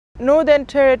Northern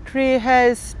Territory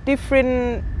has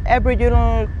different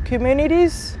Aboriginal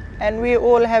communities and we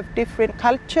all have different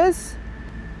cultures.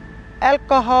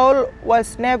 Alcohol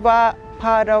was never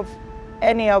part of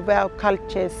any of our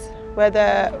cultures,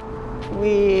 whether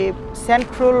we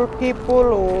Central people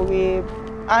or we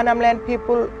Arnhem Land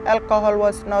people. Alcohol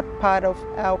was not part of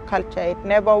our culture. It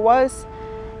never was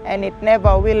and it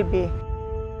never will be.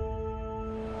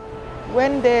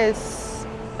 When there's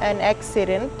an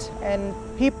accident and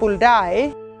people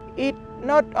die, it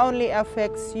not only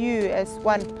affects you as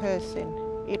one person,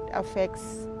 it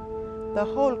affects the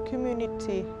whole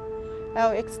community,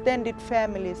 our extended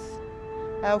families,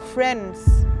 our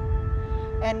friends.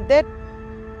 And that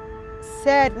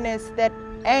sadness, that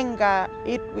anger,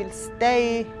 it will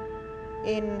stay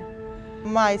in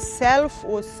myself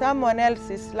or someone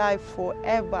else's life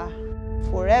forever,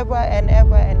 forever and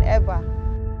ever and ever.